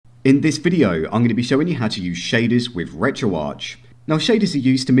In this video, I'm going to be showing you how to use shaders with RetroArch. Now, shaders are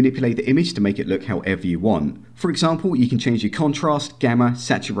used to manipulate the image to make it look however you want. For example, you can change your contrast, gamma,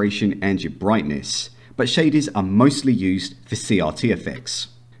 saturation, and your brightness. But shaders are mostly used for CRT effects.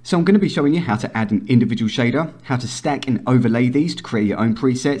 So I'm going to be showing you how to add an individual shader, how to stack and overlay these to create your own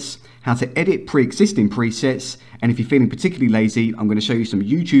presets, how to edit pre-existing presets, and if you're feeling particularly lazy, I'm going to show you some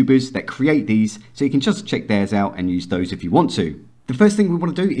YouTubers that create these so you can just check theirs out and use those if you want to. The first thing we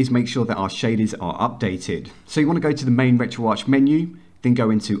want to do is make sure that our shaders are updated. So you want to go to the main RetroArch menu, then go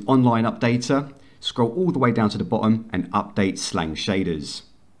into Online Updater, scroll all the way down to the bottom and update Slang Shaders.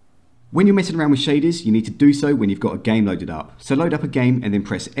 When you're messing around with shaders, you need to do so when you've got a game loaded up. So load up a game and then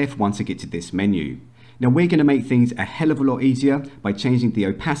press F1 to get to this menu. Now we're going to make things a hell of a lot easier by changing the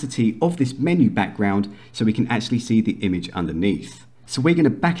opacity of this menu background so we can actually see the image underneath. So we're going to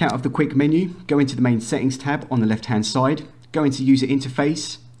back out of the quick menu, go into the main settings tab on the left hand side, go into user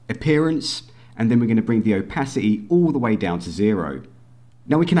interface, appearance, and then we're going to bring the opacity all the way down to 0.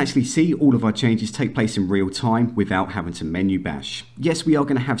 Now we can actually see all of our changes take place in real time without having to menu bash. Yes, we are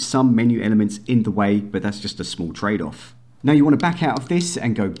going to have some menu elements in the way, but that's just a small trade-off. Now you want to back out of this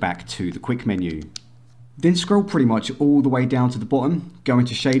and go back to the quick menu. Then scroll pretty much all the way down to the bottom, go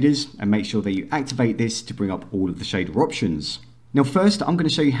into shaders and make sure that you activate this to bring up all of the shader options. Now first, I'm going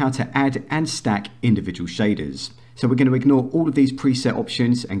to show you how to add and stack individual shaders. So we're going to ignore all of these preset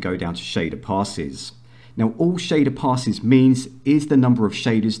options and go down to shader passes. Now all shader passes means is the number of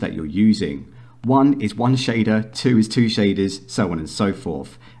shaders that you're using. 1 is 1 shader, 2 is 2 shaders, so on and so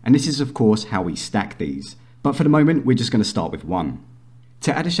forth. And this is of course how we stack these. But for the moment, we're just going to start with 1.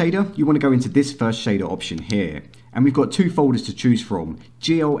 To add a shader, you want to go into this first shader option here. And we've got 2 folders to choose from,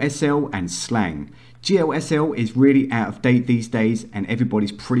 GLSL and Slang. GLSL is really out of date these days and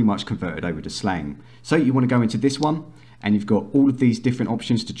everybody's pretty much converted over to Slang. So you want to go into this one and you've got all of these different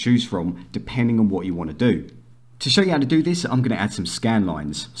options to choose from depending on what you want to do. To show you how to do this, I'm going to add some scan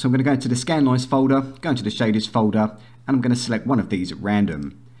lines. So I'm going to go into the scan lines folder, go into the shaders folder, and I'm going to select one of these at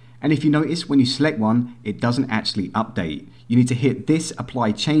random. And if you notice, when you select one, it doesn't actually update. You need to hit this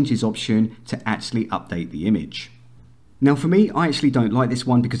apply changes option to actually update the image. Now for me, I actually don't like this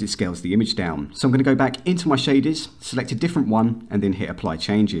one because it scales the image down. So I'm going to go back into my shaders, select a different one, and then hit apply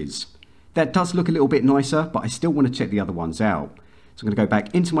changes. That does look a little bit nicer, but I still want to check the other ones out. So I'm going to go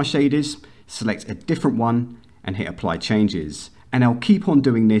back into my shaders, select a different one, and hit apply changes. And I'll keep on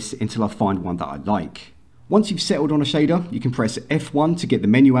doing this until I find one that I like. Once you've settled on a shader, you can press F1 to get the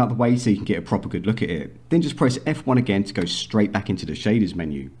menu out of the way so you can get a proper good look at it. Then just press F1 again to go straight back into the shaders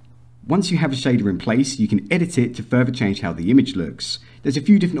menu. Once you have a shader in place, you can edit it to further change how the image looks. There's a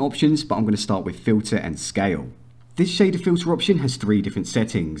few different options, but I'm going to start with filter and scale. This shader filter option has 3 different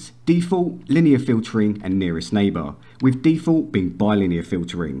settings: default, linear filtering, and nearest neighbor, with default being bilinear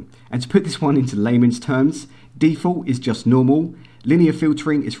filtering. And to put this one into layman's terms, default is just normal, linear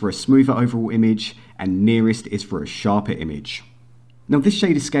filtering is for a smoother overall image, and nearest is for a sharper image. Now this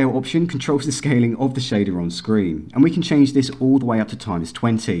shader scale option controls the scaling of the shader on screen, and we can change this all the way up to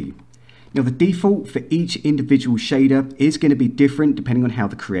 ×20. Now the default for each individual shader is going to be different depending on how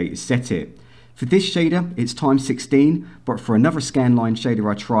the creator set it. For this shader, it's ×16, but for another scanline shader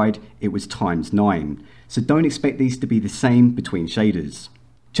I tried, it was ×9. So don't expect these to be the same between shaders.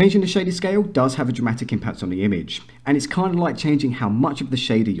 Changing the shader scale does have a dramatic impact on the image, and it's kind of like changing how much of the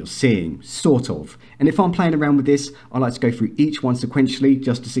shader you're seeing, sort of. And if I'm playing around with this, I like to go through each one sequentially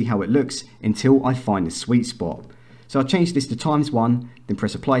just to see how it looks until I find the sweet spot. So I'll change this to ×1, then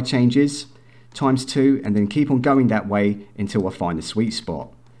press apply changes, ×2, and then keep on going that way until I find the sweet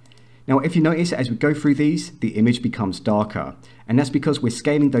spot. Now if you notice, as we go through these, the image becomes darker, and that's because we're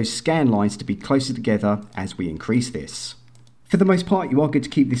scaling those scan lines to be closer together as we increase this. For the most part, you are good to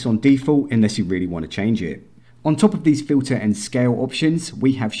keep this on default unless you really want to change it. On top of these filter and scale options,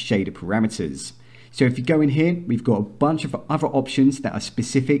 we have shader parameters. So if you go in here, we've got a bunch of other options that are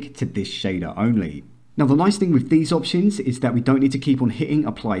specific to this shader only. Now the nice thing with these options is that we don't need to keep on hitting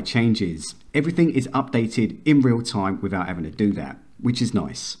apply changes. Everything is updated in real time without having to do that, which is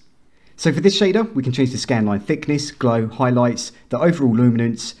nice. So for this shader, we can change the scanline thickness, glow, highlights, the overall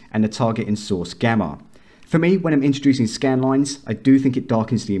luminance, and the target and source gamma. For me, when I'm introducing scanlines, I do think it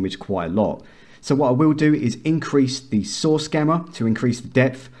darkens the image quite a lot. So what I will do is increase the source gamma to increase the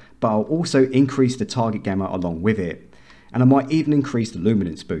depth, but I'll also increase the target gamma along with it. And I might even increase the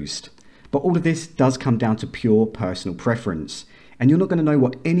luminance boost. But all of this does come down to pure personal preference. And you're not going to know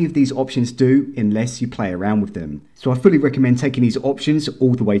what any of these options do unless you play around with them. So I fully recommend taking these options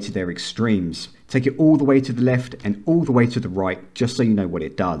all the way to their extremes. Take it all the way to the left and all the way to the right, just so you know what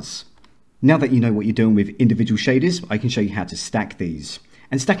it does. Now that you know what you're doing with individual shaders, I can show you how to stack these.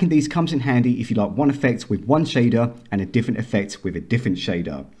 And stacking these comes in handy if you like one effect with one shader and a different effect with a different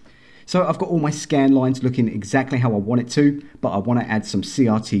shader. So I've got all my scan lines looking exactly how I want it to, but I want to add some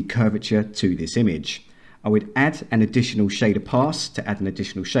CRT curvature to this image. I would add an additional shader pass to add an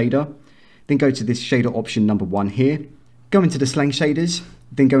additional shader, then go to this shader option number 1 here, go into the slang shaders,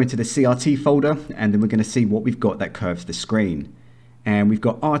 then go into the CRT folder, and then we're going to see what we've got that curves the screen. And we've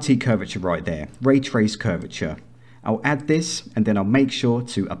got RT curvature right there, ray trace curvature. I'll add this and then I'll make sure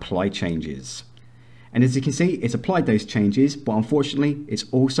to apply changes. And as you can see, it's applied those changes, but unfortunately, it's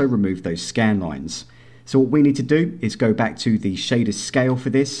also removed those scan lines. So what we need to do is go back to the shader scale for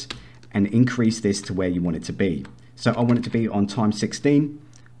this and increase this to where you want it to be. So I want it to be on times 16,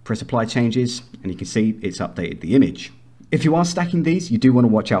 press apply changes, and you can see it's updated the image. If you are stacking these, you do want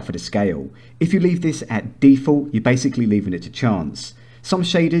to watch out for the scale. If you leave this at default, you're basically leaving it to chance. Some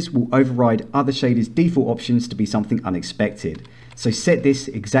shaders will override other shaders' default options to be something unexpected. So set this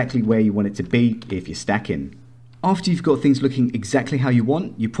exactly where you want it to be if you're stacking. After you've got things looking exactly how you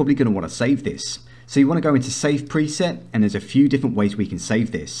want, you're probably going to want to save this. So you want to go into Save Preset, and there's a few different ways we can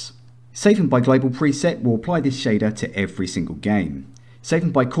save this. Saving by Global Preset will apply this shader to every single game.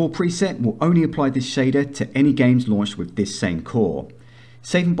 Saving by Core Preset will only apply this shader to any games launched with this same core.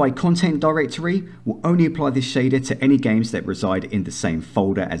 Saving by Content Directory will only apply this shader to any games that reside in the same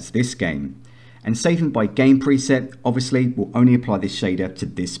folder as this game. And saving by Game Preset obviously will only apply this shader to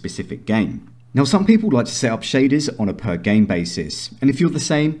this specific game. Now some people like to set up shaders on a per game basis, and if you're the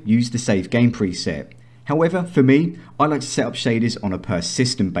same, use the Save Game preset. However, for me, I like to set up shaders on a per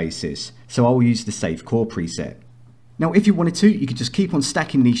system basis, so I'll use the Save Core preset. Now if you wanted to, you could just keep on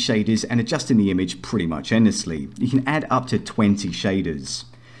stacking these shaders and adjusting the image pretty much endlessly. You can add up to 20 shaders.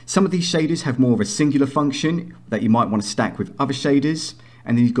 Some of these shaders have more of a singular function that you might want to stack with other shaders,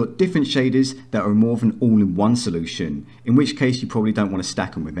 and then you've got different shaders that are more of an all-in-one solution, in which case you probably don't want to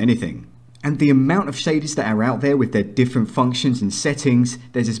stack them with anything. And the amount of shaders that are out there with their different functions and settings,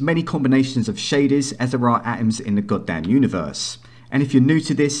 there's as many combinations of shaders as there are atoms in the goddamn universe. And if you're new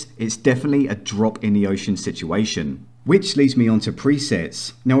to this, it's definitely a drop in the ocean situation. Which leads me on to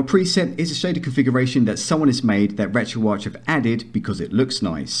presets. Now a preset is a shader configuration that someone has made that RetroArch have added because it looks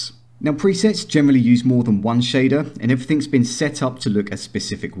nice. Now presets generally use more than one shader, and everything's been set up to look a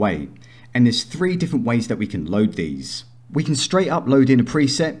specific way. And there's 3 different ways that we can load these. We can straight up load in a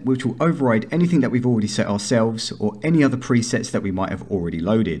preset which will override anything that we've already set ourselves or any other presets that we might have already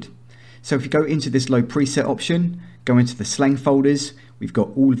loaded. So if you go into this load preset option, go into the slang folders, we've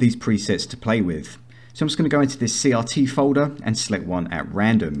got all of these presets to play with. So I'm just going to go into this CRT folder and select one at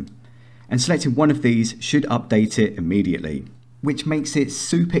random. And selecting one of these should update it immediately, which makes it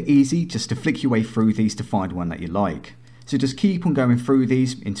super easy just to flick your way through these to find one that you like. So just keep on going through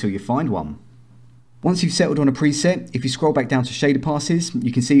these until you find one. Once you've settled on a preset, if you scroll back down to shader passes,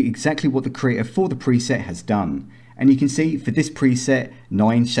 you can see exactly what the creator for the preset has done. And you can see for this preset,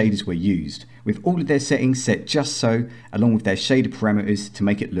 9 shaders were used, with all of their settings set just so, along with their shader parameters to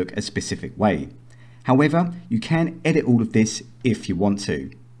make it look a specific way. However, you can edit all of this if you want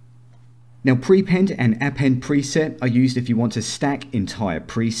to. Now prepend and append preset are used if you want to stack entire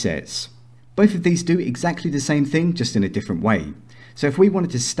presets. Both of these do exactly the same thing, just in a different way. So if we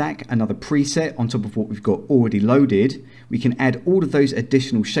wanted to stack another preset on top of what we've got already loaded, we can add all of those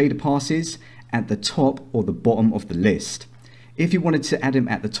additional shader passes at the top or the bottom of the list. If you wanted to add them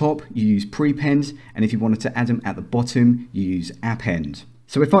at the top, you use prepend, and if you wanted to add them at the bottom, you use append.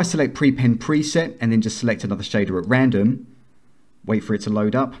 So if I select prepend preset and then just select another shader at random, wait for it to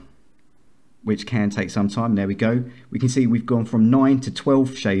load up, which can take some time, there we go, we can see we've gone from 9 to 12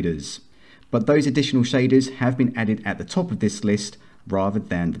 shaders. But those additional shaders have been added at the top of this list rather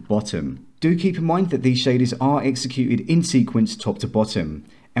than the bottom. Do keep in mind that these shaders are executed in sequence top to bottom,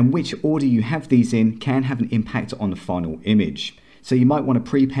 and which order you have these in can have an impact on the final image. So you might want to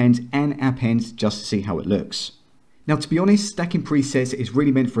prepend and append just to see how it looks. Now to be honest, stacking presets is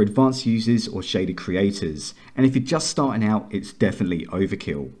really meant for advanced users or shader creators, and if you're just starting out, it's definitely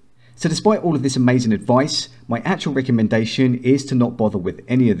overkill. So despite all of this amazing advice, my actual recommendation is to not bother with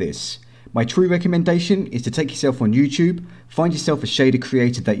any of this. My true recommendation is to take yourself on YouTube, find yourself a shader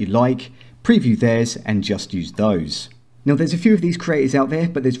creator that you like, preview theirs, and just use those. Now there's a few of these creators out there,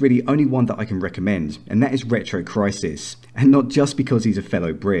 but there's really only one that I can recommend, and that is Retro Crisis. And not just because he's a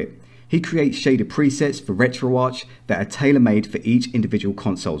fellow Brit. He creates shader presets for RetroArch that are tailor-made for each individual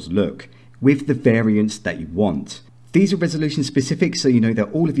console's look, with the variants that you want. These are resolution specific, so you know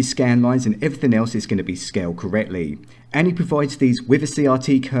that all of your scan lines and everything else is going to be scaled correctly. And he provides these with a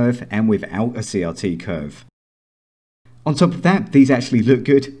CRT curve and without a CRT curve. On top of that, these actually look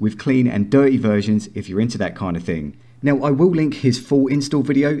good with clean and dirty versions if you're into that kind of thing. Now I will link his full install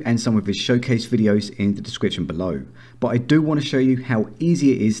video and some of his showcase videos in the description below, but I do want to show you how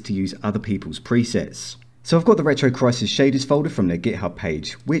easy it is to use other people's presets. So I've got the Retro Crisis shaders folder from their GitHub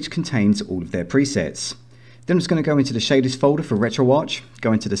page, which contains all of their presets. Then I'm just going to go into the shaders folder for RetroArch,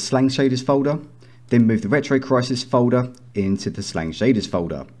 go into the Slang Shaders folder, then move the Retro Crisis folder into the Slang Shaders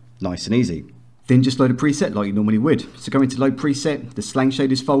folder. Nice and easy. Then just load a preset like you normally would. So go into load preset, the Slang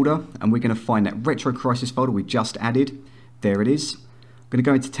Shaders folder, and we're going to find that Retro Crisis folder we just added. There it is. I'm going to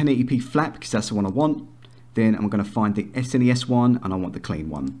go into 1080p flat because that's the one I want. Then I'm going to find the SNES one and I want the clean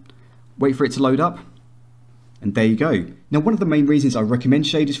one. Wait for it to load up. And there you go. Now one of the main reasons I recommend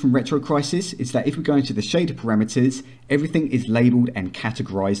shaders from Retro Crisis is that if we go into the shader parameters, everything is labeled and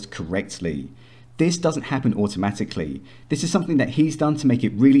categorized correctly. This doesn't happen automatically. This is something that he's done to make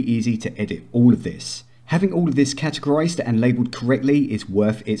it really easy to edit all of this. Having all of this categorized and labeled correctly is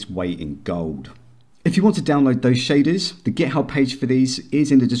worth its weight in gold. If you want to download those shaders, the GitHub page for these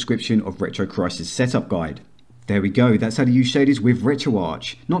is in the description of Retro Crisis setup guide. There we go, that's how to use shaders with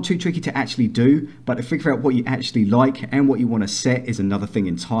RetroArch. Not too tricky to actually do, but to figure out what you actually like and what you want to set is another thing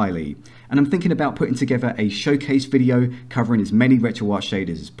entirely. And I'm thinking about putting together a showcase video covering as many RetroArch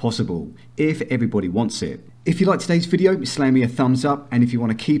shaders as possible, if everybody wants it. If you liked today's video, slam me a thumbs up, and if you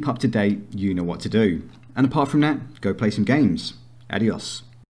want to keep up to date, you know what to do. And apart from that, go play some games. Adios.